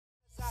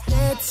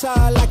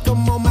guitar like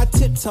I'm on my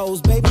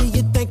tiptoes, baby.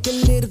 You think a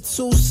little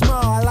too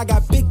small. I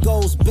got big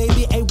goals,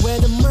 baby. Ain't where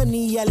the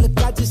money at.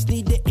 Look, I just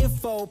need the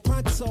info.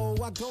 Pronto,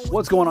 I go.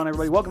 What's going on,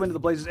 everybody? Welcome into the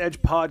Blazers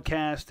Edge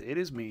podcast. It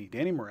is me,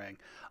 Danny Meringue.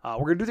 We're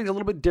going to do things a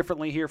little bit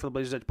differently here for the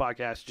Blazers Edge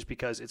podcast just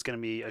because it's going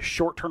to be a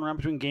short turnaround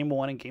between Game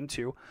 1 and Game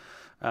 2.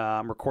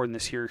 I'm recording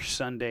this here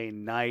Sunday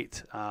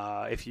night.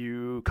 If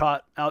you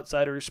caught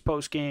Outsiders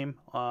post-game,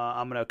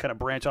 I'm going to kind of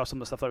branch off some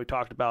of the stuff that we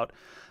talked about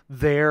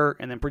there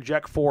and then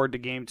project forward to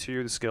Game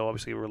 2. This will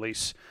obviously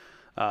release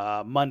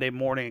Monday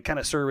morning and kind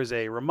of serve as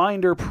a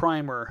reminder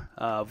primer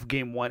of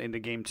Game 1 into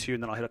Game 2,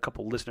 and then I'll hit a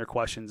couple listener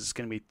questions. It's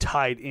going to be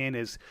tied in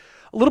as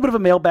a little bit of a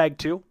mailbag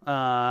too,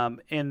 and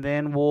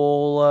then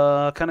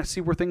we'll kind of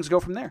see where things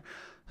go from there.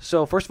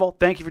 So first of all,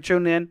 thank you for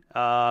tuning in.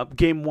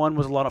 Game 1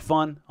 was a lot of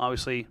fun.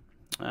 Obviously,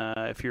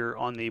 if you're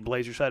on the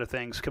Blazer side of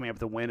things, coming up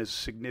with a win is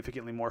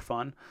significantly more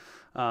fun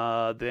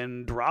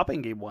than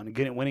dropping Game 1.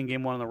 Winning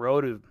Game 1 on the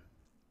road is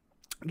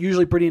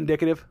usually pretty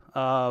indicative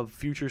of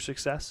future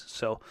success.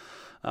 So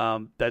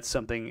that's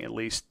something at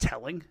least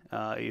telling.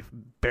 If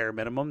bare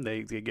minimum,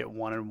 they get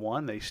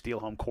 1-1, they steal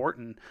home court,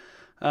 and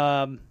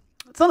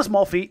it's not a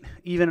small feat,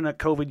 even in a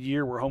COVID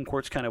year where home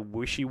court's kind of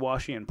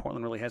wishy-washy and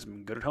Portland really hasn't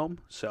been good at home.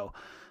 So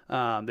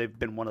they've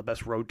been one of the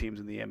best road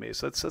teams in the NBA.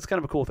 So that's kind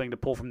of a cool thing to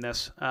pull from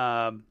this.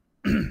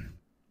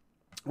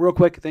 Real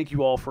quick, thank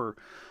you all for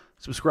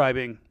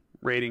subscribing,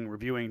 rating,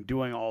 reviewing,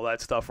 doing all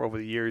that stuff over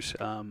the years.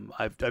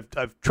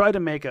 I've tried to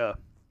make a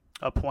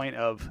point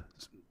of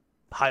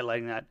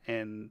highlighting that,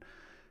 and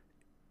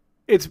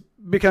it's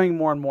becoming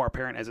more and more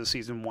apparent as the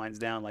season winds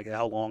down, like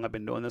how long I've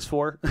been doing this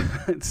for.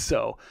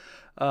 So,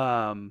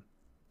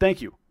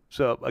 thank you.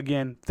 So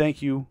again,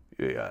 thank you.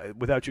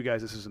 Without you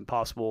guys, this is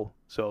impossible.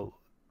 So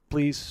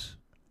please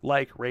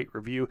like, rate,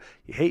 review.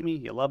 You hate me,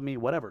 you love me,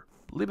 whatever.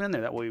 Leave it in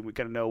there. That way we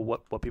kind of know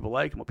what people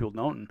like and what people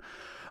don't. And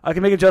I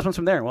can make adjustments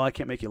from there. Well, I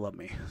can't make you love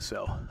me.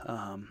 So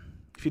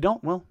if you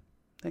don't, well,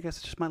 I guess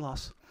it's just my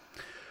loss.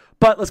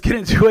 But let's get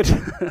into it.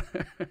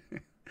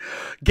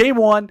 Game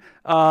 1,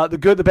 the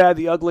good, the bad,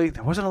 the ugly.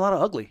 There wasn't a lot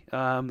of ugly.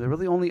 The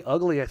really only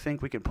ugly I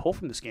think we can pull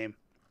from this game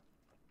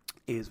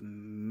is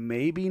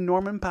maybe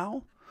Norman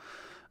Powell.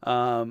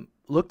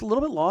 Looked a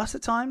little bit lost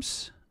at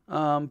times.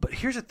 But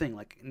here's the thing,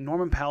 like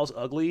Norman Powell's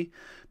ugly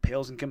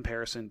pales in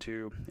comparison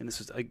to, and this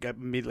is I'm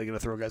immediately going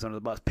to throw guys under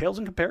the bus, pales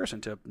in comparison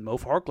to Mo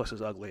Harkless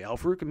is ugly,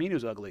 Al-Farouq Aminu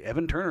is ugly,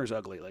 Evan Turner is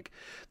ugly. Like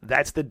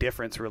that's the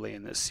difference really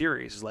in this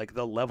series, is like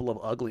the level of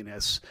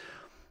ugliness.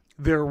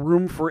 Their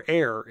room for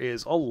error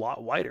is a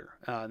lot wider.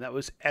 That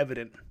was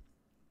evident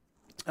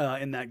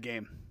in that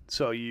game.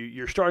 So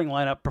your starting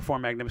lineup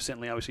performed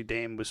magnificently. Obviously,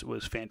 Dame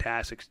was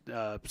fantastic.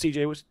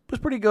 CJ was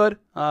pretty good,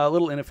 a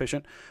little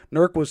inefficient.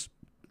 Nurk was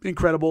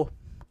incredible.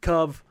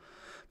 Cove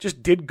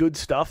just did good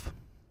stuff.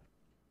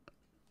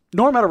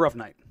 Norm had a rough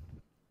night.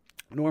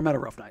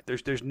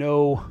 There's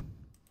no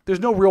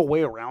real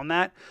way around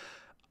that.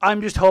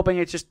 I'm just hoping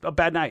it's just a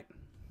bad night.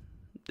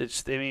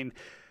 If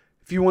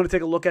you want to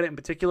take a look at it in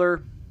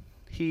particular,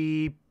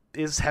 he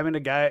is having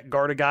to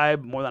guard a guy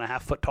more than a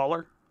half foot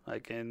taller.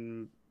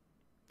 And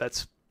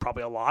that's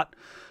probably a lot.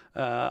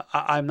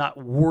 I'm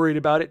not worried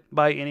about it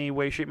by any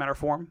way, shape, matter,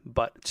 form,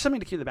 but just something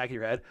to keep in the back of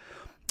your head.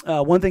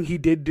 One thing he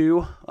did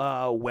do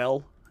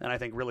well, and I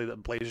think really the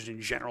Blazers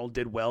in general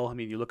did well. I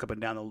mean, you look up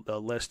and down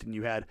the list, and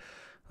you had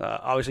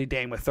obviously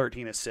Dame with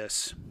 13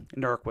 assists,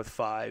 Nurk with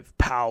 5,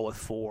 Powell with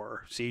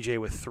 4, CJ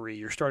with 3.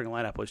 Your starting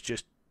lineup was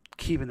just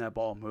keeping that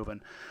ball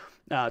moving.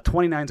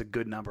 29 is a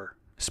good number,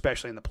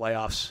 especially in the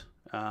playoffs.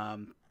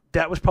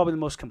 That was probably the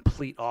most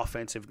complete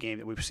offensive game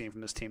that we've seen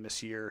from this team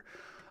this year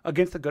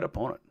against a good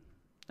opponent.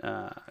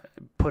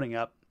 Putting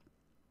up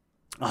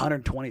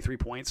 123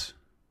 points,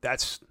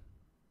 that's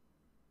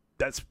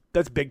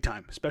big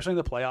time, especially in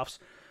the playoffs.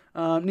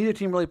 Neither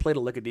team really played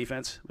a lick of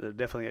defense.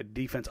 Definitely a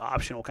defense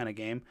optional kind of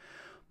game.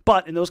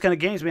 But in those kind of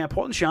games, man,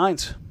 Portland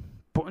shines.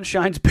 Portland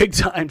shines big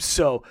time.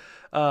 So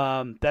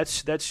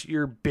that's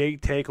your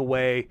big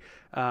takeaway.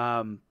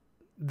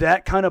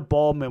 That kind of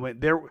ball movement.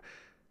 There.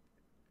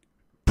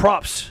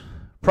 Props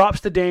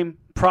to Dame.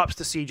 Props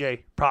to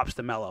CJ. Props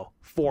to Melo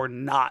for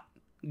not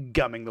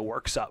gumming the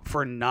works up,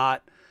 for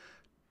not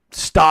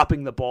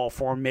stopping the ball,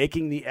 for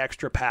making the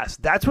extra pass.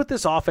 That's what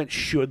this offense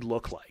should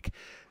look like.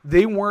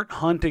 They weren't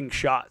hunting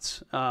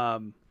shots.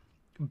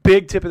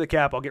 Big tip of the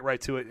cap, I'll get right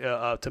to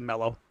it, to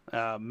Melo.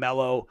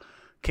 Melo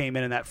came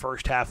in that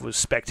first half, was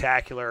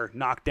spectacular,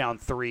 knocked down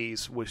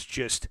threes, was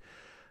just,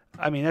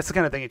 that's the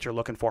kind of thing that you're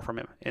looking for from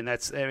him. And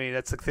that's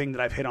the thing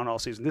that I've hit on all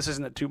season. This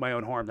isn't to my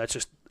own harm. That's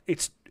just,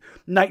 it's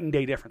night and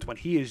day difference when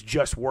he is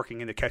just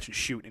working in the catch and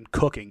shoot and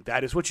cooking.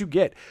 That is what you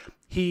get.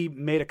 He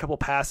made a couple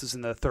passes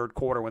in the third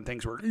quarter when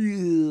things were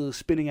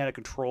spinning out of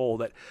control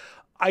that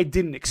I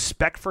didn't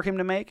expect for him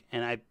to make,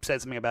 and I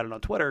said something about it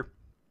on Twitter.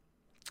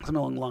 Something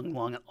along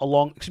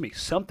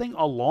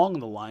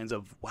the lines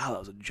of, wow, that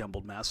was a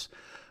jumbled mess.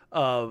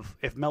 Of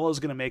if Melo's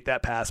going to make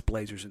that pass,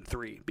 Blazers in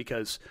 3,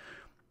 because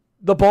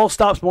the ball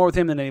stops more with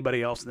him than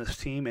anybody else in this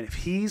team, and if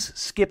he's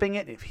skipping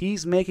it, if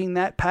he's making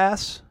that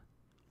pass,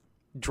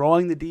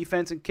 drawing the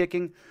defense and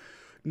kicking,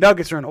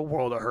 Nuggets are in a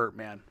world of hurt,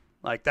 man.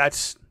 Like,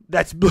 that's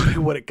literally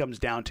what it comes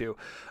down to.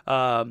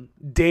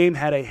 Dame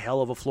had a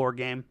hell of a floor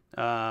game.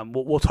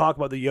 We'll talk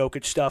about the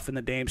Jokic stuff and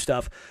the Dame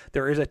stuff.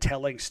 There is a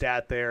telling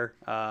stat there.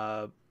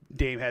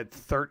 Dame had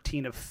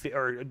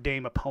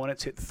Dame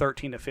opponents hit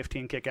 13 to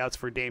 15 kickouts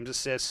for Dame's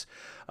assists.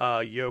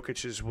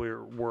 Jokic's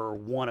were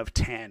 1 of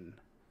 10,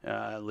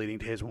 leading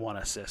to his 1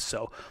 assist.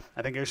 So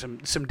I think there's some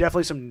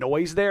definitely some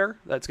noise there.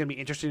 That's going to be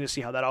interesting to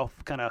see how that all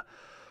kind of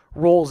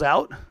rolls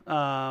out.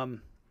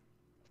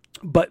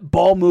 But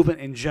ball movement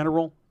in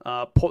general,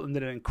 Portland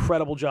did an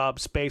incredible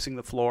job spacing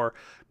the floor,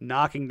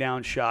 knocking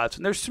down shots.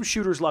 And there's some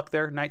shooter's luck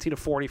there. 19 to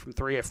 40 from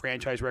 3, a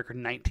franchise record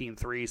 19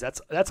 threes.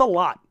 That's a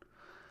lot.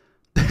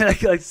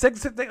 Let's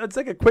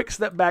take a quick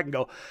step back and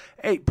go,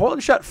 hey,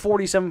 Portland shot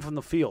 47 from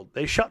the field.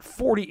 They shot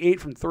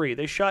 48 from 3.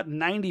 They shot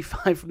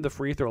 95 from the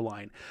free throw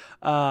line.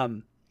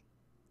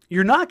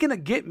 You're not going to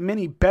get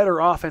many better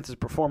offensive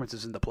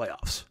performances in the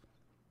playoffs.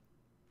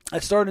 I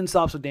started and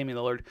stops with Damian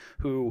Lillard,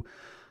 who,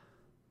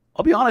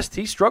 I'll be honest,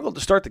 he struggled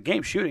to start the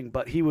game shooting,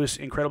 but he was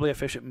incredibly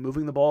efficient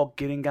moving the ball,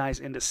 getting guys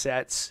into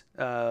sets,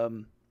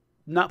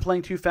 not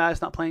playing too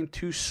fast, not playing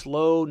too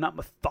slow, not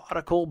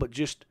methodical, but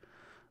just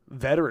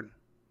veteran.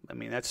 I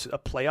mean, that's a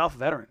playoff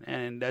veteran,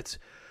 and that's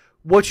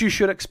what you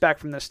should expect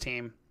from this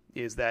team,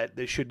 is that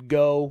they should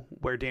go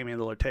where Damian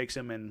Lillard takes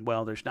them, and,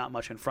 well, there's not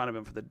much in front of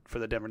him for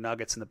the Denver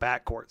Nuggets in the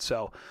backcourt.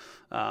 So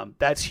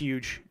that's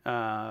huge.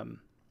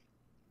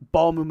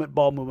 Ball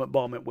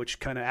movement, which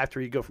kind of, after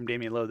you go from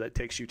Damian Lillard, that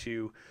takes you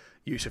to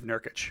Jusuf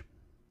Nurkic.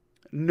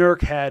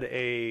 Nurk had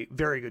a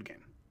very good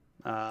game.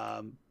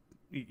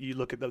 You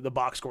look at the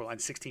box score line,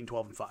 16,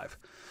 12, and 5.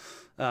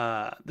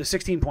 The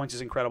 16 points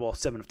is incredible,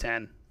 7 of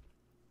 10.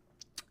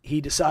 He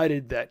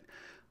decided that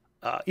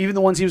even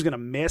the ones he was going to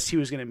miss, he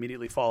was going to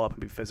immediately follow up and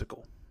be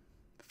physical.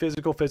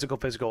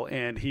 Physical,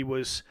 and he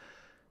was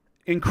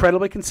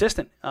incredibly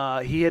consistent.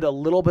 He had a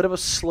little bit of a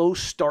slow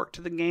start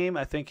to the game.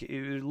 I think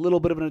it was a little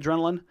bit of an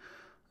adrenaline.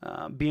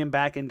 Being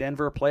back in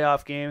Denver,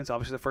 playoff games,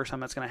 obviously the first time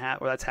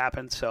that's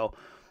happened. So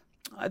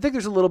I think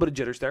there's a little bit of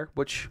jitters there,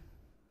 which,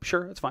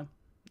 sure, that's fine.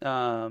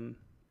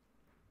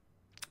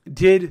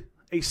 Did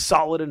a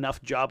solid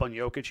enough job on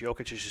Jokic.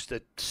 Jokic is just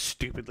a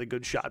stupidly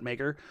good shot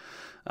maker.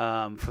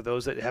 For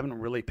those that haven't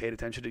really paid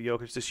attention to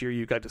Jokic this year,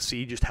 you got to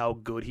see just how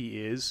good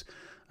he is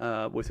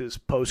with his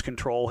post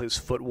control, his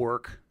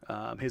footwork,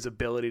 his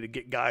ability to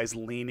get guys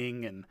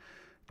leaning, and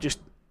just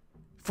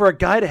for a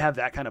guy to have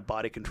that kind of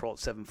body control at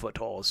 7 foot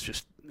tall,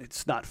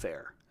 it's not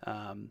fair.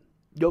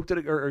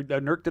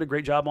 Nurk did a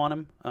great job on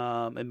him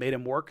and made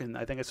him work, and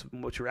I think that's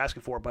what you were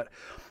asking for. But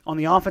on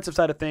the offensive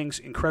side of things,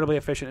 incredibly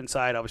efficient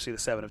inside. Obviously, the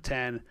 7 of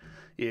 10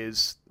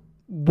 is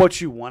what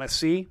you want to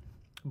see,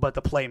 but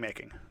the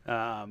playmaking.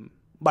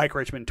 Mike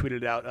Richmond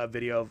tweeted out a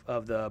video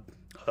of the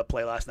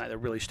play last night that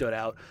really stood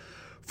out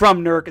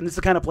from Nurk, and this is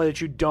the kind of play that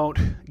you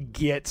don't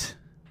get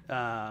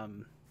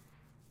from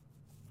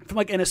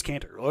like Enes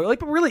Kanter or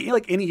really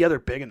any other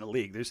big in the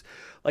league. There's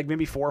like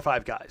maybe 4 or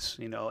 5 guys.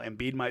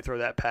 Embiid might throw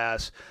that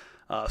pass.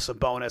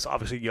 Sabonis,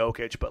 obviously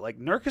Jokic, but like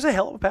Nurk is a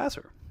hell of a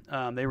passer.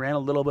 They ran a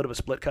little bit of a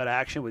split cut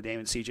action with Dame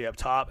and CJ up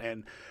top,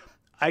 and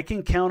I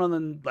can count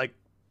on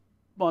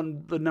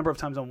the number of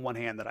times on one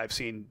hand that I've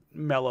seen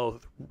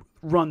Melo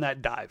run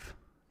that dive,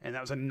 and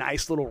that was a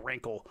nice little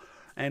wrinkle.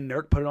 And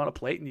Nurk put it on a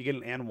plate, and you get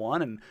an and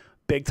one, and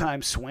big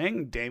time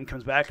swing. Dame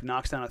comes back,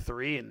 knocks down a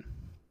 3, and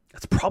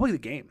that's probably the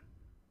game.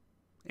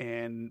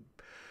 And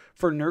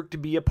for Nurk to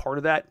be a part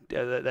of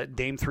that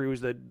Dame 3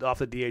 was off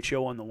the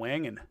DHO on the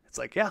wing, and it's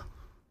like, yeah,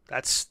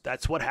 that's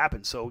what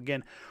happened. So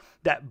again,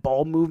 that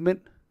ball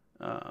movement,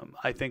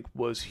 I think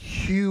was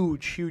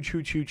huge.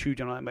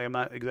 I'm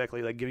not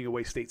exactly giving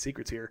away state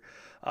secrets here.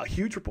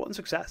 Huge for Portland's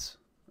success.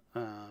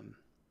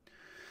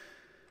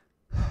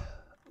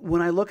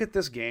 When I look at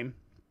this game,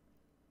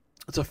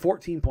 it's a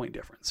 14-point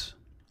difference.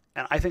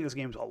 And I think this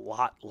game's a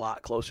lot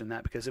closer than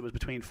that because it was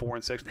between 4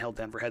 and 6 and held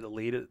Denver had the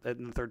lead in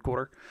the third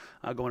quarter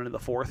going into the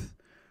fourth.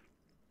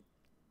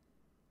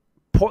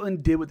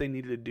 Portland did what they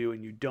needed to do,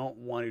 and you don't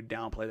want to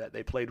downplay that.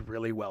 They played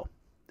really well.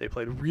 They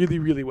played really,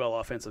 really well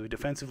offensively.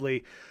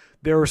 Defensively,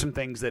 there were some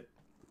things that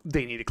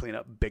they need to clean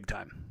up big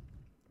time.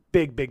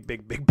 Big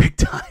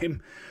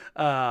time.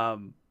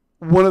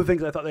 One of the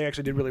things I thought they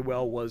actually did really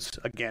well was,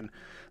 again,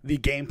 the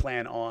game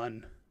plan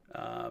on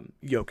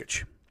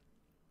Jokic.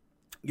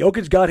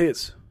 Jokic got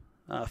his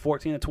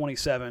 14 to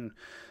 27,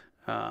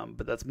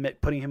 but that's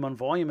putting him on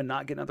volume and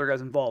not getting other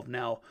guys involved.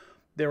 Now,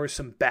 there was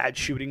some bad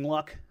shooting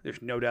luck.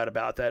 There's no doubt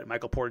about that.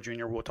 Michael Porter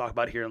Jr., we'll talk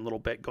about here in a little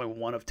bit, going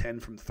 1 of 10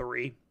 from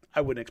 3.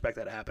 I wouldn't expect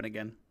that to happen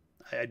again.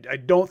 I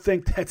don't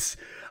think it's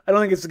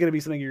going to be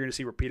something you're going to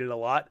see repeated a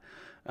lot.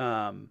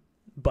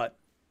 But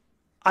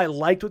I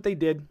liked what they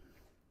did.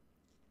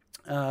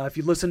 If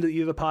you listen to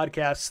either of the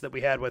podcasts that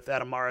we had with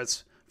Adam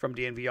Mares from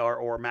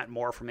DNVR or Matt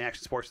Moore from the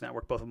Action Sports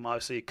Network, both of them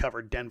obviously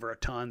covered Denver a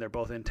ton. They're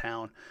both in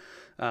town.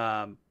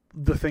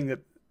 The thing that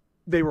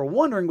they were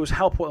wondering was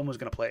how Portland was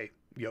going to play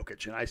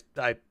Jokic. And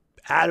I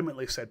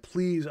adamantly said,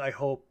 please, I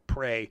hope,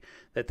 pray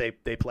that they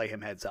play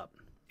him heads up.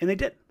 And they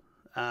did.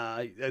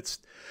 That's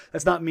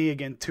not me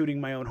again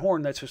tooting my own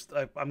horn. That's just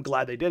I'm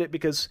glad they did it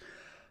because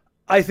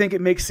I think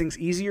it makes things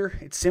easier.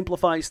 It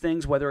simplifies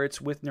things, whether it's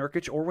with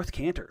Nurkic or with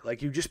Kanter.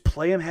 Like, you just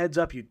play them heads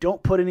up. You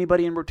don't put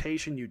anybody in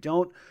rotation. You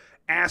don't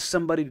ask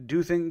somebody to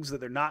do things that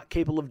they're not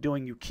capable of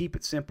doing. You keep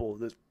it simple.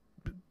 The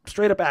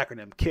straight up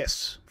acronym,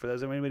 KISS. For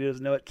those anybody who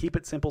doesn't know it, keep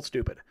it simple,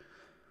 stupid.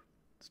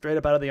 Straight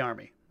up out of the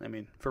Army. I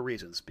mean, for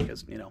reasons,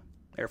 because,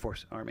 Air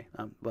Force, Army,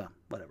 well,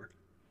 whatever.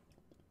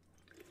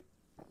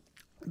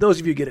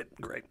 Those of you get it,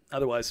 great.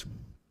 Otherwise,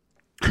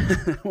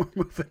 we're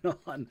moving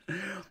on.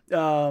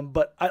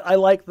 But I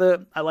like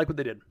what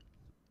they did.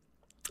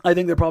 I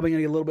think they're probably going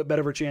to get a little bit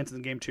better of a chance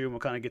in game 2, and we'll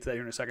kind of get to that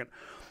here in a second.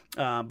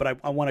 But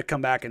I want to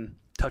come back and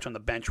touch on the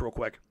bench real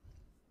quick.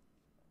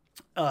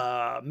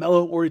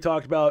 Melo, already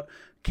talked about,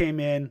 came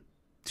in,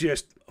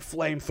 just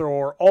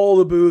flamethrower, all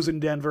the boos in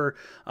Denver.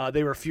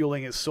 They were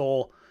fueling his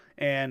soul.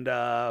 And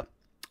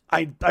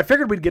I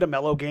figured we'd get a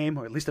Melo game,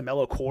 or at least a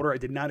Melo quarter. I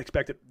did not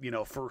expect it,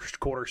 first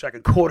quarter,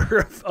 second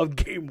quarter of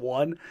game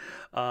 1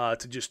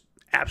 to just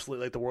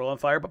absolutely light the world on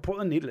fire, but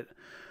Portland needed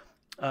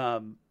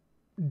it.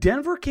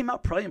 Denver came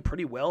out playing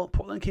pretty well.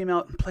 Portland came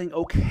out playing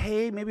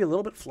okay, maybe a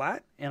little bit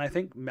flat, and I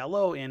think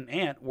Melo and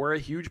Ant were a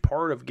huge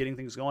part of getting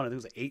things going. I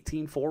think it was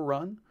an 18-4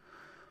 run.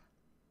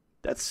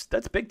 That's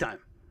big time.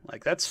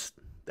 Like, that's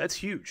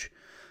huge.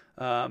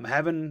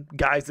 Having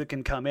guys that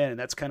can come in, and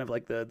that's kind of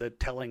like the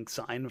telling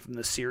sign from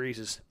the series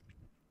is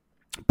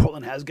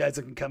Portland has guys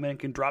that can come in and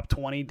can drop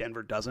 20.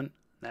 Denver doesn't.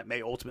 That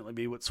may ultimately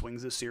be what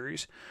swings this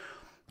series.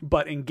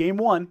 But in game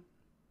 1,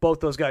 both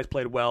those guys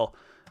played well.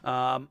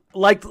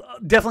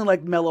 Definitely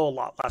liked Melo a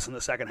lot less in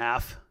the second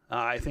half.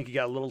 I think he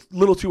got a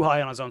little too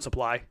high on his own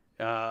supply.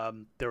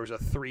 There was a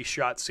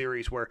 3-shot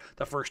series where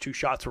the first 2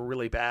 shots were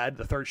really bad.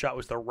 The third shot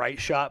was the right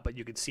shot, but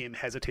you could see him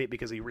hesitate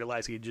because he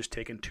realized he had just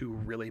taken 2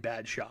 really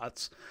bad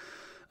shots.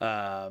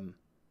 But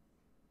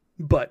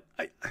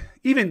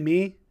even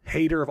me,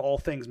 hater of all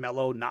things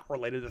Melo, not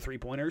related to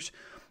 3-pointers,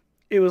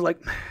 it was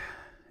like,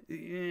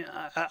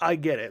 yeah, I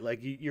get it. Like,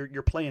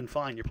 you're playing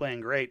fine. You're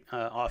playing great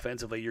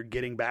offensively. You're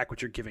getting back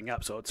what you're giving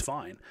up, so it's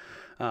fine.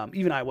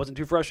 Even I wasn't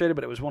too frustrated,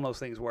 but it was one of those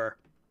things where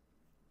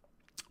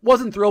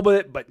wasn't thrilled with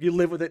it, but you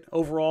live with it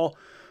overall.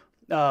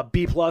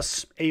 B+,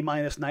 A-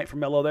 night for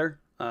Melo there.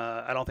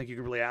 I don't think you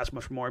could really ask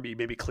much more, but you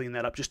maybe clean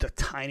that up just a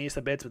tiniest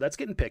a bit, so that's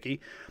getting picky.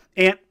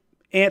 Ant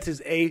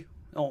is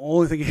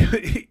only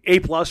thing A+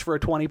 for a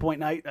 20-point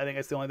night. I think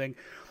that's the only thing.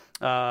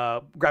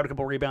 Grabbed a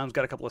couple rebounds,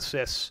 got a couple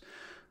assists.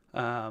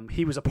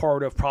 He was a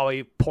part of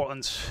probably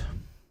Portland's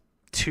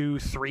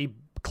 2-3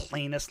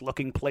 cleanest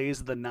looking plays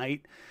of the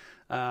night.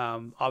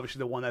 Obviously,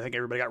 the one that I think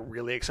everybody got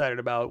really excited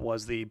about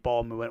was the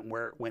ball movement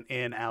where it went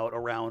in, out,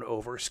 around,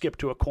 over, skipped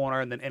to a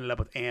corner, and then ended up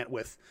with Ant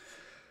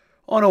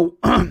on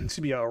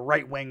a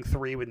right wing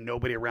 3 with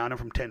nobody around him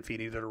from 10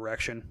 feet either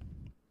direction.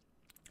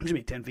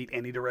 10 feet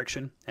any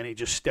direction, and he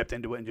just stepped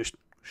into it and just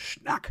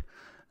schnack.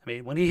 I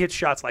mean, when he hits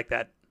shots like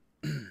that,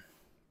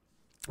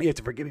 you have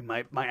to forgive me.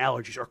 My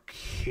allergies are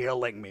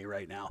killing me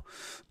right now.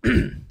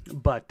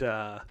 But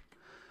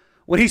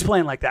when he's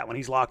playing like that, when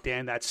he's locked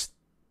in, that's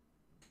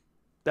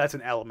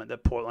an element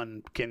that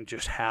Portland can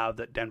just have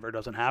that Denver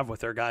doesn't have with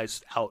their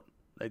guys out.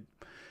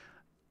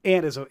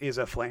 And is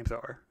a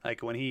flamethrower.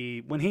 Like, when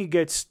he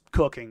gets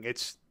cooking,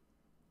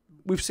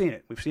 we've seen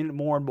it. We've seen it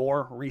more and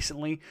more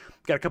recently.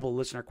 Got a couple of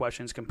listener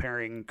questions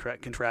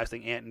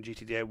contrasting Ant and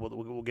GTJ.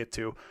 We'll get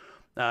to.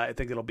 I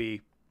think it'll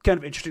be kind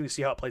of interesting to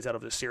see how it plays out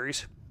over this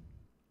series.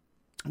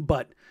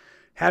 But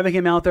having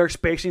him out there,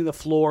 spacing the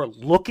floor,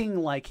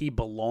 looking like he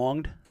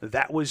belonged,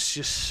 that was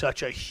just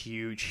such a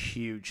huge,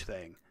 huge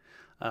thing.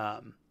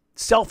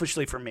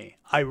 Selfishly for me,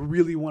 I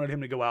really wanted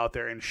him to go out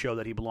there and show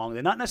that he belonged.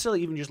 And not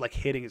necessarily even just like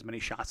hitting as many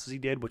shots as he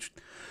did, which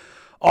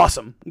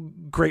awesome.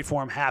 Great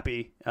for him,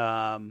 happy.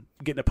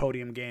 Getting a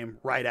podium game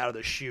right out of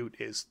the chute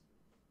is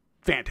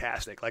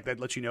fantastic. Like, that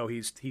lets you know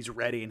he's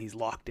ready and he's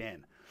locked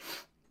in.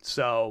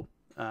 So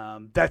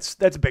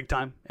that's big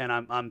time, and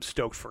I'm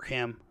stoked for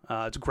him.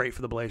 It's great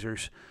for the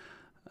Blazers.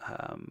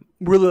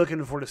 Really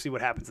looking forward to see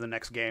what happens in the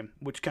next game,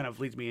 which kind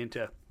of leads me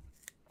into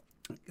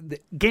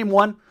game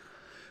 1.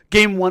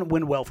 Game 1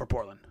 went well for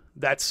Portland.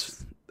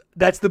 That's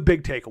the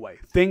big takeaway.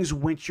 Things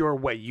went your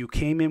way. You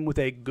came in with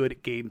a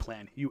good game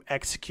plan. You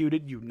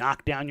executed. You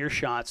knocked down your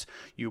shots.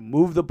 You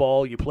moved the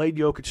ball. You played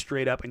Jokic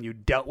straight up, and you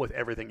dealt with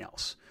everything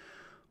else.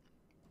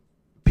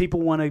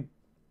 People want to,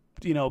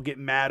 get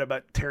mad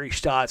about Terry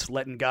Stotts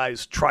letting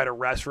guys try to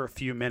rest for a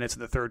few minutes in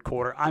the third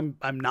quarter. I'm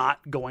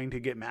not going to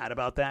get mad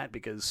about that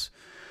because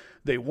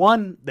they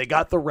won, they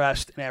got the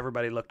rest, and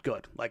everybody looked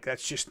good. Like,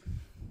 it's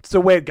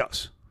the way it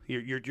goes.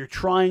 You're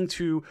trying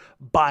to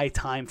buy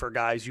time for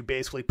guys. You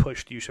basically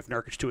pushed Yusuf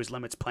Nurkic to his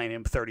limits, playing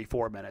him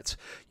 34 minutes.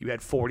 You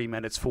had 40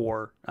 minutes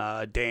for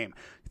Dame,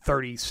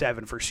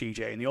 37 for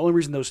CJ. And the only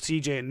reason those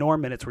CJ and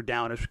Norm minutes were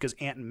down is because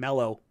Ant and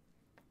Melo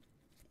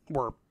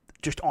were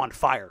just on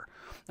fire.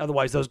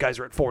 Otherwise, those guys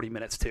are at 40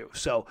 minutes too.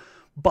 So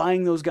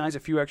buying those guys a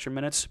few extra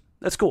minutes,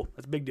 that's cool.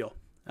 That's a big deal.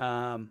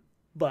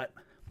 But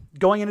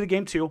going into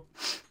game 2,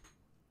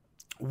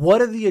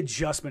 what are the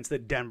adjustments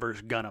that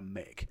Denver's going to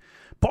make?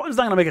 Portland's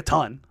not going to make a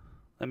ton.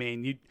 I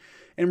mean,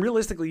 and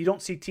realistically, you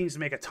don't see teams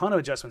make a ton of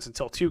adjustments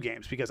until 2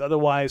 games because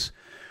otherwise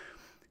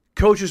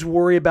coaches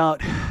worry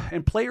about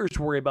and players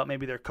worry about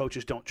maybe their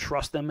coaches don't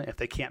trust them if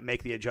they can't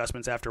make the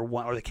adjustments after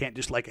 1 or they can't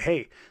just like,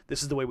 hey,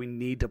 this is the way we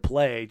need to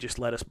play.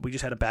 We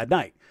just had a bad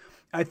night.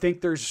 I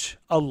think there's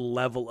a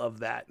level of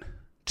that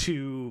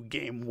to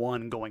game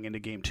 1 going into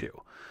game 2.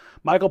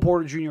 Michael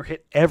Porter Jr.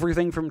 hit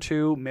everything from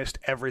 2, missed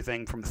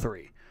everything from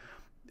 3.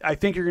 I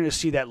think you're going to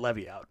see that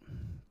levy out.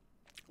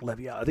 I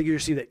think you're going to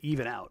see that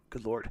even out.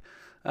 Good Lord.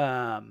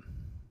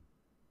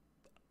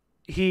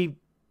 He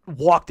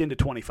walked into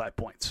 25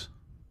 points.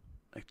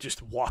 Like,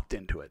 just walked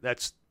into it.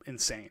 That's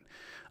insane.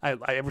 I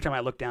every time I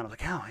look down, I was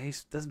like, oh, he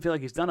doesn't feel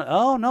like he's done it.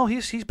 Oh, no,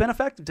 he's been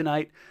effective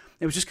tonight.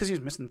 It was just because he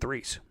was missing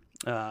threes.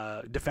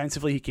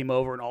 Defensively, he came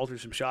over and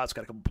altered some shots,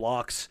 got a couple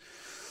blocks.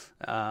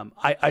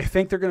 I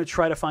think they're going to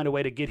try to find a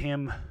way to get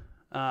him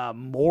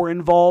more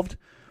involved.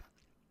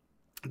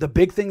 The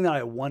big thing that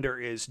I wonder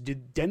is,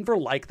 did Denver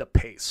like the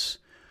pace?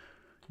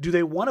 Do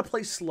they want to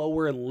play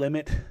slower and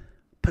limit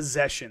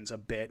possessions a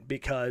bit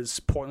because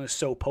Portland is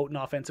so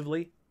potent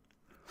offensively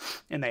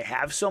and they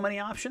have so many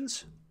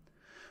options?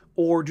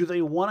 Or do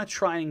they want to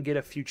try and get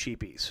a few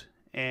cheapies?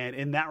 And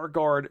in that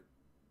regard,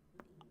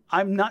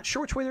 I'm not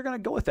sure which way they're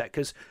going to go with that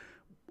because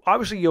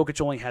obviously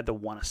Jokic only had the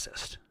 1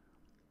 assist.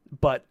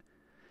 But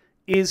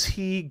is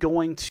he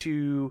going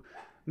to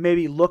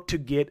maybe look to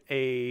get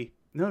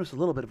notice a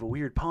little bit of a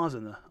weird pause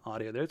in the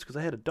audio there. It's because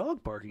I had a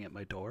dog barking at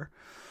my door.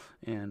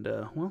 And,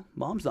 well,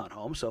 Mom's not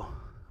home, so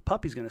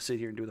Puppy's going to sit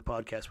here and do the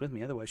podcast with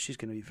me. Otherwise, she's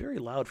going to be very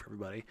loud for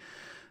everybody.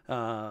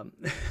 Hey,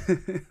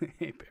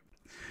 babe.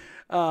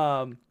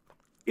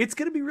 It's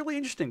going to be really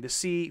interesting to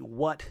see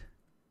what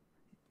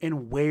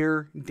and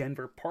where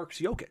Denver parks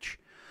Jokic.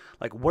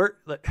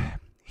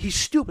 He's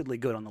stupidly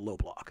good on the low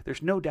block.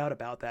 There's no doubt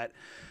about that.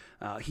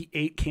 He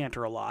ate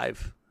Kanter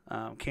alive.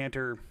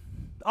 Kanter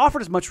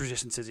offered as much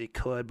resistance as he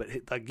could, but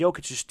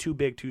Jokic is too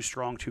big, too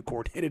strong, too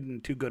coordinated,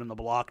 and too good on the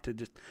block to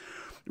just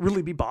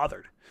really be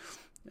bothered.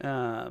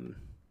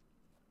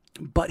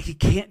 But he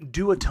can't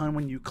do a ton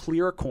when you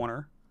clear a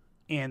corner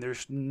and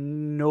there's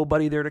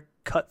nobody there to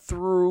cut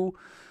through.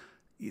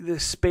 The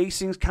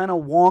spacing's kind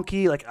of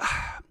wonky.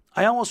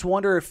 I almost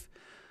wonder if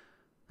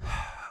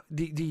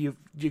do you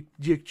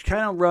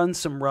kind of run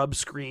some rub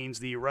screens?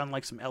 Do you run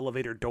some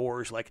elevator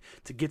doors,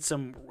 to get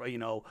some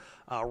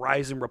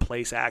rise and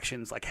replace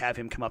actions, have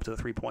him come up to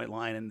the 3-point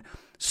line and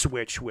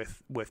switch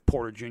with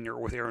Porter Jr.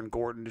 or with Aaron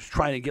Gordon, just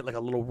trying to get a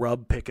little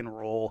rub pick and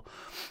roll.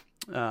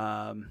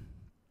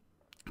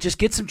 Just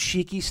get some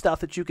cheeky stuff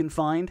that you can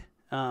find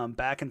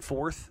back and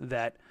forth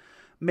that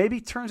maybe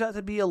turns out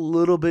to be a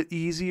little bit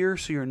easier,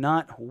 so you're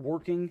not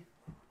working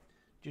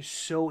just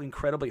so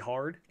incredibly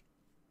hard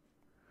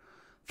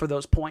for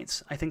those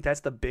points. I think that's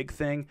the big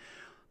thing.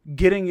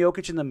 Getting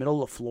Jokic in the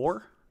middle of the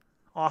floor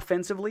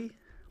offensively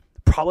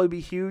probably be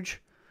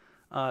huge.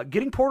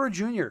 Getting Porter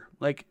Jr.,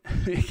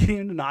 getting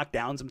him to knock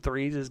down some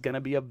threes is going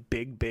to be a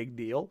big, big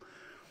deal.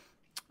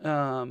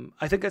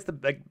 I think that's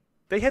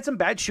they had some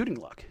bad shooting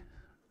luck.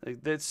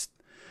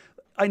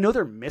 I know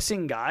they're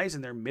missing guys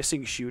and they're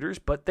missing shooters,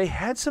 but they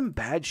had some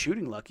bad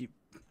shooting luck.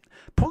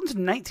 Portland's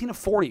 19 of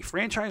 40,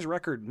 franchise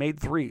record made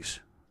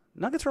threes.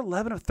 Nuggets are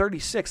 11 of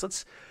 36.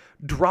 Let's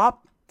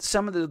drop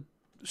some of the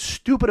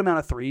stupid amount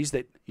of threes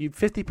that you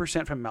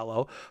 50% from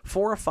Melo,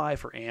 4 of 5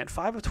 for Ant,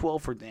 5 of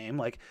 12 for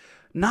Dame.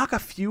 Knock a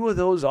few of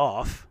those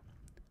off.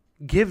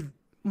 Give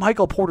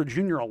Michael Porter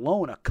Jr.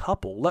 alone a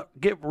couple.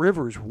 Get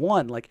Rivers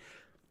 1.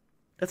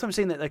 That's what I'm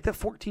saying. That that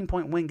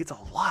 14-point win gets a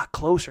lot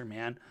closer,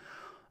 man.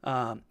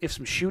 If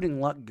some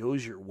shooting luck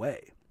goes your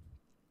way.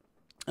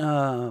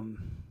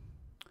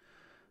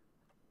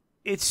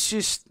 It's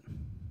just,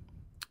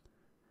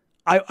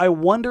 I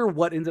wonder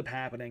what ends up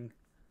happening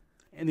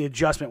in the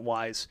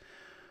adjustment-wise,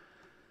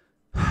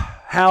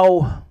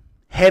 how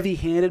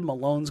heavy-handed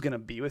Malone's going to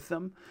be with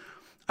them.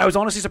 I was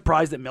honestly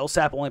surprised that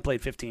Millsap only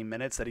played 15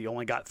 minutes, that he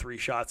only got 3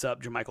 shots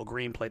up. JaMychal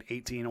Green played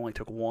 18, only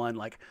took 1.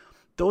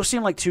 Those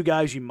seem like 2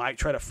 guys you might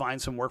try to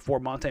find some work for.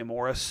 Monte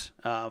Morris,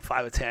 5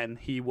 of 10.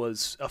 He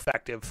was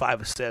effective,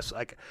 5 assists.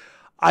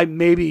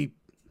 Maybe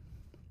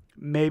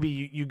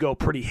you go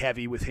pretty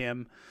heavy with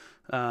him.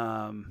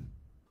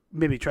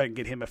 Maybe try to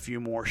get him a few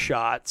more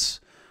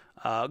shots.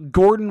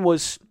 Gordon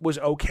was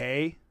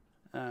okay.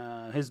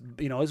 His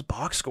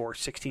box score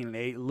 16 and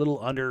 8, a little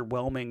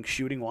underwhelming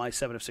shooting wise,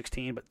 7 of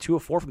 16, but 2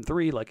 of 4 from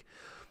 3.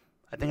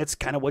 I think that's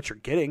kind of what you're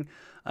getting.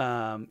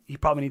 He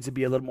probably needs to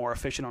be a little more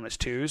efficient on his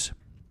 2s.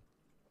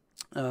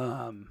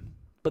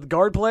 But the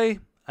guard play,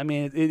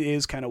 it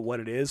is kind of what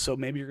it is. So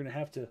maybe you're going to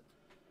have to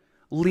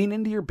lean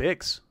into your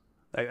bigs.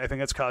 I think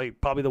that's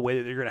probably the way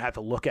that you're going to have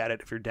to look at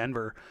it if you're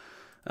Denver.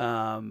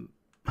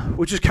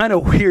 Which is kind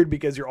of weird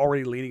because you're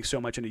already leaning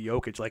so much into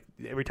Jokic.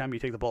 Every time you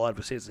take the ball out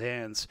of his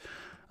hands,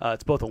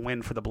 it's both a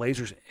win for the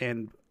Blazers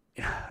and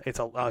it's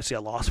obviously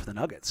a loss for the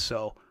Nuggets.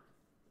 So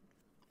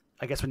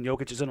I guess when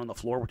Jokic isn't on the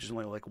floor, which is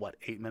only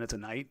 8 minutes a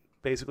night,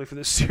 basically for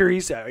this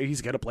series,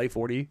 he's got to play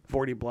 40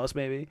 plus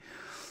maybe.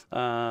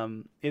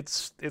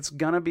 It's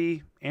going to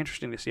be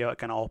interesting to see how it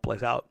kind of all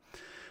plays out.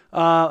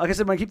 Like I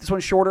said, I'm going to keep this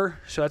one shorter,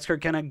 so that's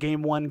kind of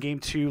game 1, game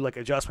 2, like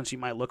adjustments you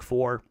might look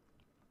for.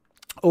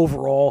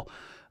 Overall,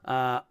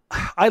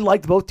 I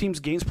liked both teams'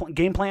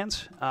 game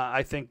plans.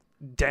 I think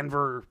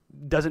Denver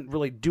doesn't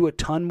really do a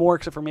ton more,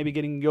 except for maybe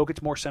getting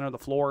Jokic more center of the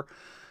floor.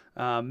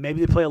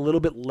 Maybe they play a little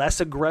bit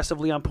less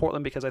aggressively on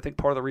Portland, because I think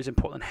part of the reason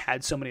Portland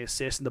had so many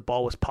assists and the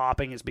ball was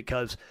popping is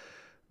because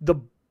the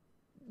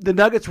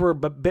Nuggets were a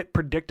bit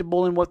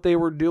predictable in what they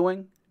were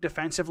doing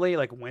defensively,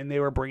 like when they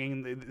were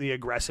bringing the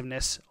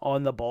aggressiveness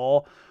on the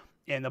ball,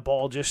 and the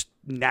ball just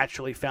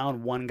naturally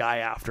found one guy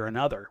after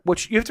another,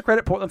 which you have to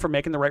credit Portland for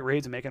making the right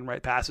reads and making the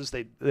right passes.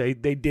 They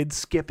did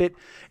skip it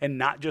and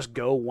not just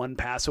go one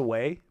pass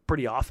away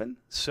pretty often.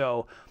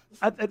 So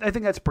I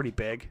think that's pretty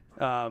big,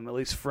 at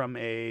least from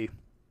a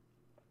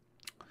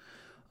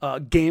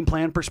game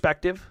plan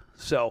perspective.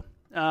 So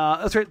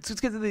let's get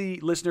to the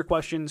listener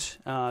questions.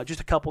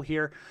 Just a couple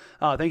here.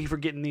 Thank you for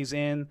getting these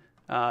in.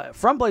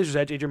 From Blazers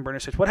Edge, Adrian Burner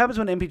says, what happens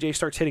when MPJ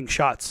starts hitting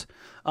shots?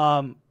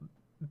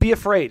 Be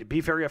afraid.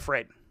 Be very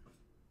afraid.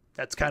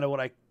 That's kind of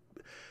what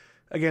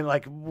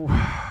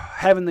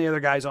having the other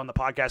guys on the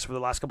podcast for the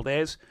last couple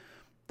days,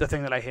 the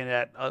thing that I hit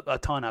at a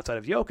ton outside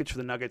of Jokic for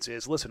the Nuggets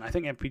is, listen, I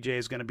think MPJ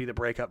is going to be the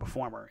breakout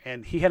performer.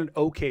 And he had an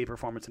okay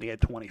performance, and he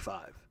had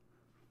 25.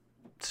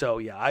 So,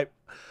 yeah,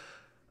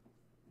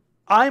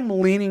 I'm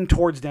leaning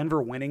towards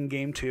Denver winning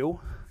game 2,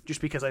 just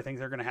because I think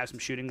they're going to have some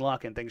shooting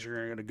luck and things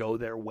are going to go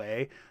their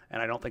way.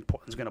 And I don't think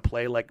Portland's going to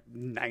play like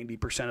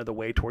 90% of the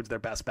way towards their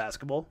best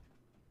basketball.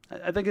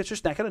 I think it's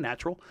just kind of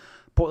natural.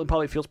 Portland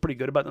probably feels pretty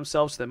good about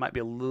themselves, so there might be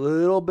a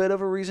little bit of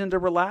a reason to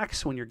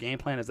relax when your game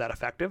plan is that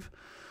effective.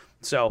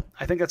 So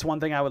I think that's one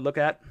thing I would look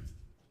at.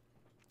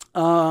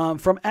 From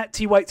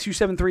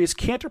 @TWhite273, is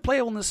Cantor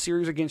playable in this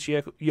series against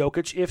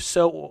Jokic? If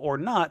so or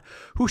not,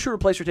 who should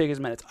replace or take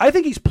his minutes? I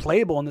think he's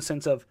playable in the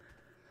sense of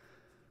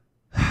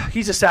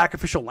he's a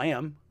sacrificial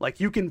lamb. Like,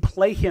 you can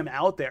play him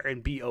out there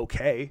and be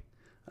okay.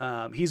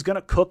 He's going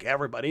to cook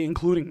everybody,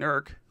 including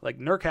Nurk. Like,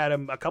 Nurk had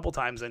him a couple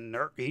times, and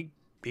Nurk,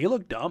 he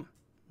looked dumb.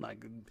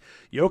 Like,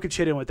 Jokic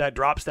hit him with that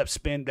drop step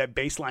spin, that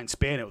baseline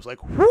spin. It was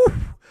like, whoo,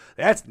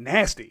 that's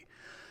nasty.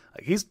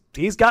 Like,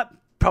 he's got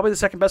probably the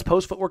second best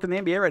post footwork in the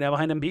NBA right now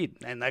behind Embiid.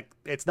 And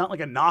it's not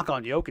like a knock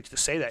on Jokic to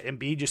say that.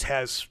 Embiid just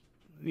has,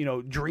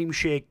 dream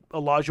shake,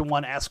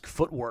 Olajuwon-esque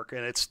footwork,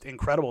 and it's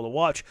incredible to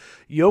watch.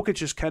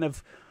 Jokic is kind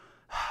of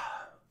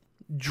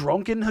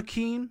drunken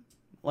Hakeem,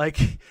 like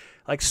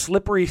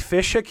slippery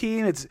fish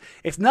Hakeem.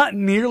 It's not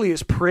nearly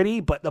as pretty,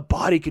 but the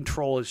body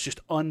control is just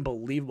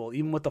unbelievable,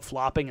 even with the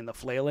flopping and the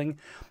flailing.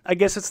 I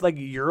guess it's like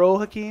Euro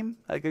Hakeem.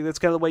 I think that's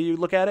kind of the way you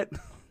look at it.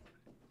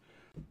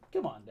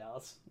 Come on,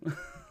 Dallas.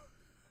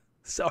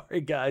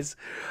 Sorry, guys.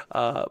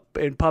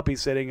 And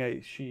Puppy's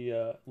sitting. She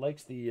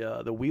likes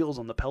the wheels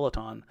on the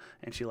Peloton,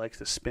 and she likes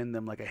to spin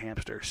them like a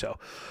hamster. So,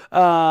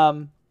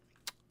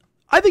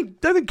 I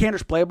think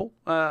Cantor's playable.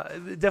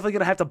 Definitely going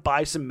to have to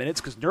buy some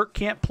minutes because Nurk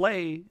can't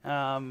play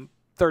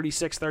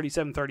 36,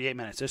 37, 38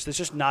 minutes. It's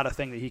just not a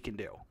thing that he can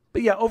do.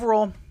 But yeah,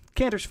 overall,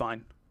 Cantor's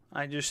fine.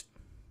 I just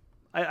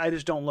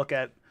don't look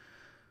at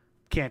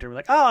Cantor and be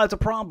like, oh, it's a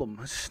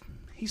problem.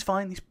 He's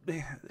fine.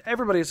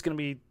 Everybody's going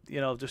to be,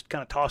 just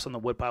kind of tossed on the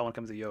woodpile when it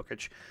comes to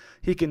Jokic.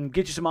 He can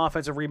get you some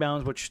offensive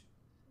rebounds, which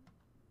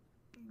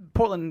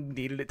Portland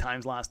needed at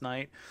times last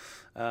night.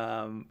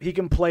 He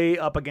can play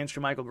up against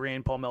Jermichael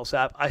Green, Paul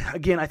Millsap. I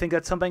think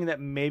that's something that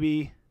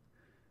maybe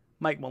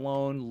Mike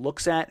Malone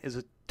looks at,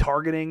 is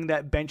targeting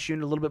that bench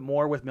unit a little bit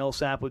more with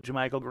Millsap, with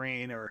Jermichael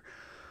Green, or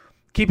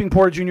keeping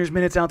Porter Jr.'s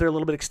minutes out there a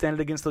little bit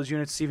extended against those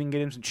units, see if he can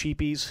get him some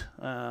cheapies.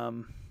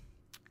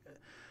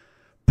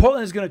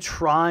 Portland is going to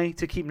try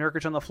to keep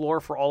Nurkic on the floor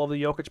for all of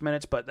the Jokic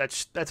minutes, but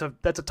that's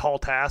a tall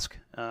task.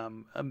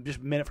 Just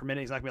minute for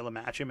minute, he's not going to be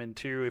able to match him. And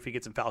two, if he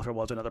gets in foul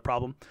trouble, it's another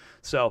problem.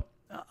 So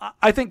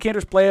I think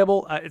Cantor's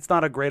playable. It's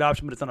not a great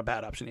option, but it's not a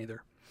bad option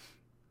either.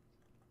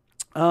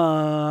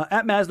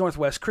 At Maz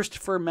Northwest,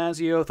 Christopher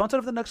Mazio, thoughts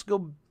on if the Knicks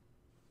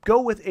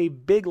go with a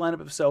big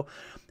lineup? If so,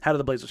 how do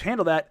the Blazers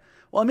handle that?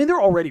 Well, I mean,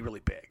 they're already really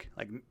big.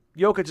 Like,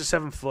 Jokic is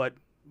 7 foot,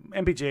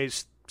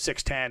 MPJ's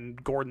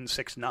 6'10", Gordon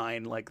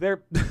 6'9". Like,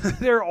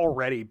 they're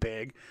already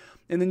big.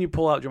 And then you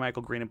pull out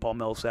Jermichael Green and Paul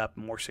Millsap,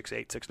 more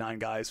 6'8", 6'9"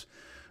 guys.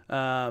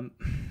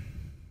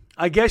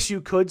 I guess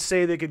you could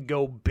say they could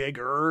go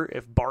bigger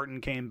if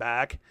Barton came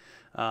back.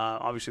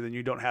 Obviously, then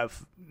you don't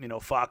have,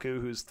 Facu,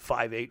 who's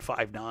 5'8",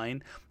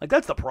 5'9". Like,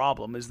 that's the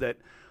problem, is that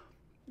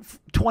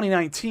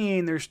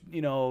 2019, there's,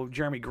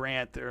 Jeremy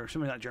Grant, or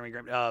something, not Jeremy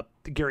Grant,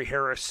 Gary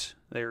Harris,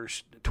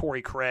 there's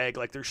Torrey Craig.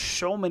 Like, there's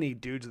so many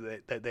dudes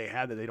that they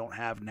have that they don't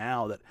have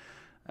now that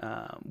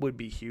would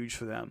be huge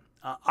for them.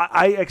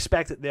 I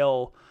expect that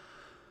they'll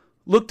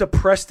look to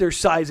press their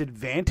size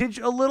advantage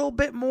a little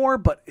bit more,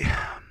 but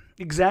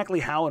exactly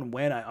how and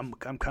when,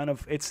 I'm kind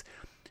of, it's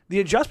the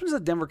adjustments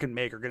that Denver can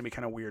make are going to be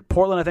kind of weird.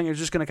 Portland, I think, is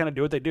just going to kind of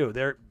do what they do.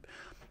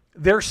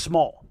 They're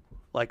small.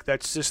 Like,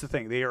 that's just the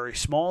thing. They are a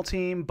small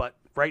team, but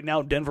right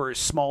now Denver is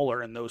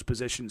smaller in those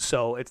positions,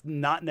 so it's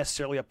not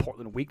necessarily a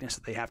Portland weakness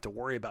that they have to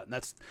worry about. And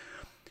that's,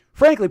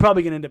 frankly,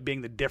 probably going to end up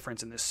being the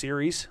difference in this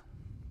series.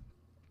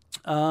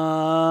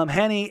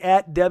 Henny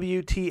at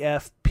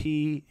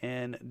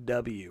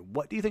WTFPNW.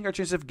 What do you think our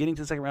chances of getting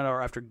to the second round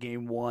are after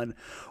game one?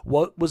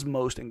 What was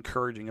most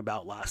encouraging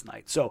about last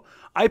night? So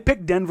I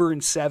picked Denver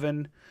in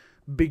 7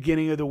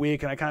 beginning of the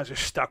week, and I kind of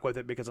just stuck with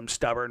it because I'm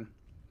stubborn.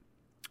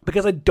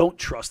 Because I don't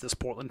trust this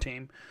Portland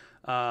team.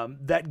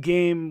 That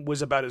game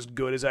was about as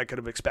good as I could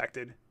have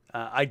expected.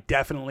 I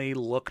definitely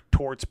look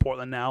towards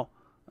Portland now.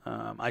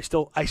 I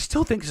still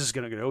think this is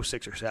going to go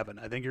 6 or 7.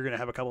 I think you're going to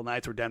have a couple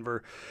nights where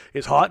Denver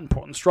is hot and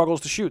Portland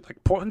struggles to shoot.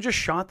 Like Portland just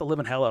shot the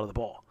living hell out of the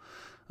ball.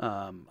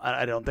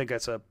 I don't think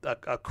that's a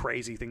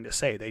crazy thing to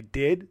say. They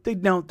did.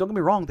 Don't get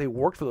me wrong. They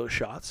worked for those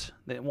shots.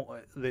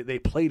 They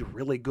played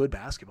really good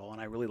basketball,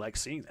 and I really like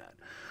seeing that.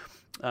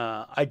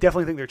 I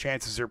definitely think their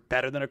chances are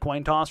better than a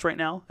coin toss right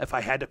now. If I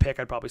had to pick,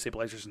 I'd probably say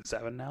Blazers in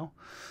 7 now.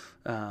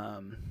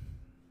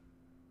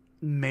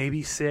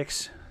 Maybe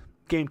 6.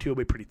 Game 2 will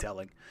be pretty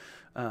telling.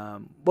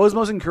 What was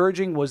most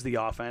encouraging was the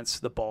offense,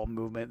 the ball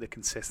movement, the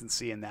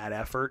consistency in that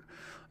effort.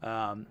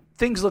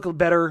 Things look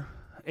better,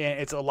 and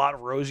it's a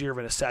lot rosier of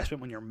an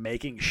assessment when you're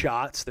making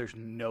shots. There's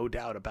no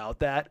doubt about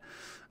that.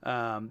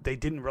 They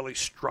didn't really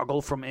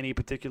struggle from any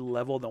particular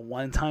level. The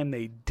one time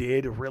they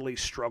did really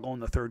struggle in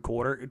the third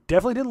quarter, it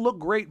definitely didn't look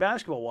great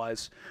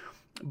basketball-wise,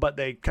 but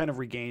they kind of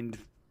regained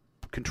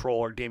control,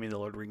 or Damian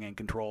Lillard regained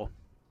control,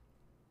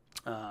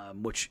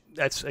 which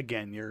that's,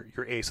 again,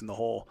 your ace in the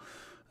hole.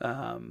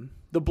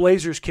 The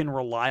Blazers can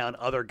rely on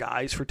other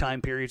guys for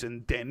time periods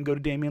and then go to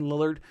Damian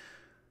Lillard.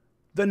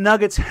 The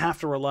Nuggets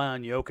have to rely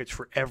on Jokic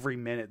for every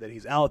minute that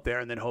he's out there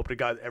and then hope to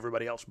God that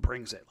everybody else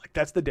brings it. Like,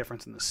 that's the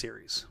difference in the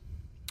series.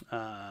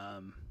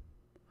 But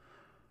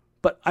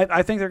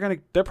I think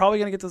they're probably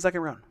gonna get to the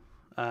second round.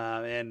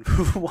 And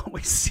what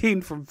we've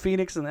seen from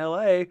Phoenix and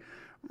LA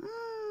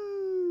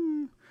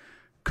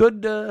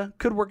could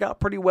work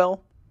out pretty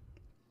well.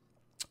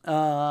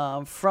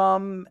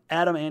 From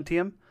Adam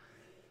Antium.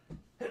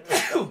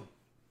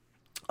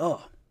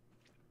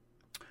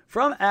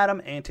 From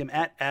Adam Antium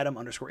at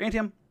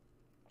Adam_Antium.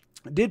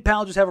 Did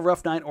Powell just have a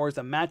rough night, or is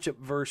the matchup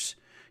versus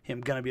him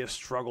going to be a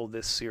struggle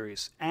this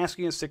series?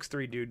 Asking a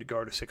 6'3" dude to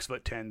guard a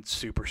 6'10"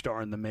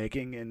 superstar in the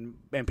making in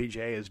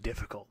MPJ is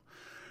difficult.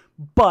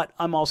 But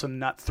I'm also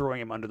not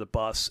throwing him under the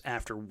bus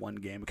after one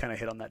game. We kind of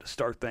hit on that to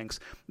start things.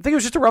 I think it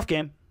was just a rough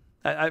game.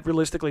 I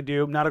realistically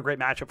do. Not a great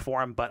matchup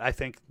for him, but I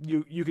think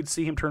you could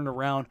see him turn it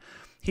around.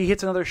 He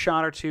hits another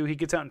shot or two. He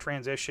gets out in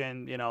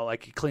transition.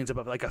 Like he cleans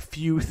up like a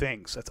few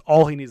things. That's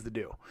all he needs to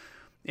do.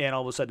 And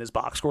all of a sudden his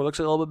box score looks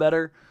a little bit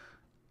better.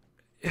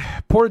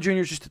 Porter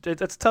Jr.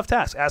 That's a tough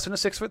task. Asking a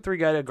 6'3"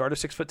 guy to guard a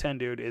 6'10"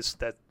 dude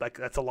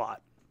that's a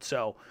lot.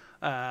 So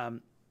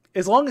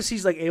as long as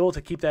he's able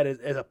to keep that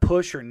as a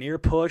push or near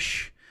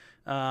push,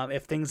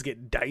 if things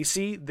get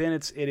dicey, then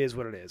it is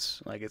what it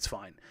is. It's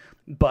fine.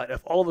 But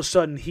if all of a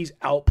sudden he's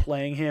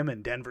outplaying him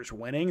and Denver's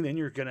winning, then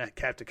you're gonna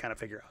have to kind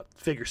of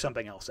figure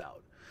something else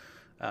out.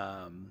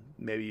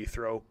 Maybe you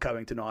throw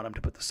Covington on him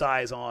to put the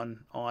size on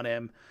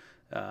him.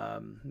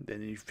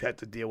 Then you have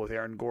to deal with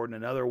Aaron Gordon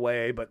another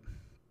way. But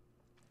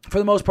for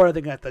the most part, I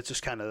think that's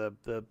just kind of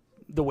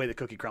the way the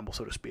cookie crumbles,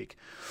 so to speak.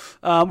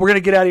 We're going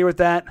to get out of here with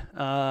that.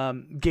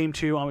 Game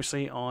 2,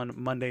 obviously, on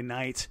Monday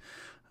night.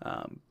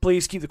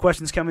 Please keep the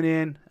questions coming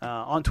in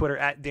on Twitter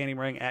at Danny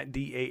Marang, at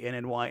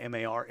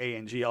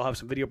DANNYMARANG. I'll have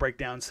some video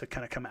breakdowns to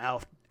kind of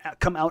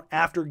come out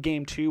after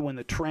Game 2 when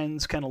the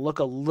trends kind of look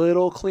a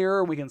little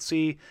clearer. We can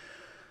see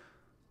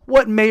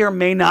what may or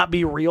may not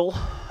be real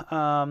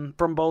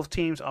from both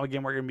teams.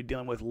 Again, we're going to be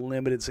dealing with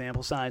limited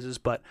sample sizes,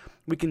 but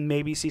we can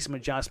maybe see some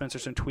adjustments or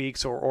some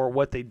tweaks or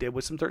what they did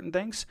with some certain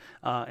things.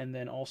 And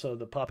then also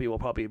the puppy will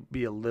probably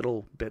be a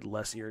little bit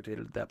less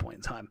irritated at that point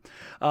in time.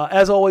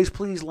 As always,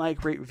 please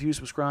like, rate, review,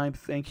 subscribe.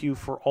 Thank you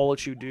for all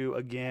that you do.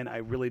 Again, I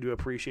really do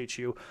appreciate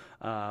you.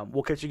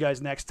 We'll catch you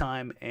guys next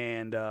time.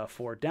 And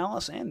for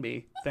Dallas and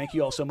me, thank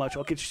you all so much.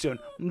 I'll catch you soon.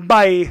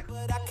 Bye.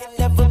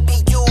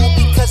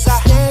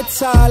 I dance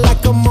hard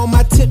like I'm on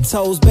my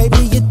tiptoes, baby.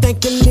 You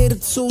think a little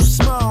too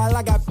small.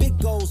 I got big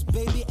goals,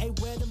 baby.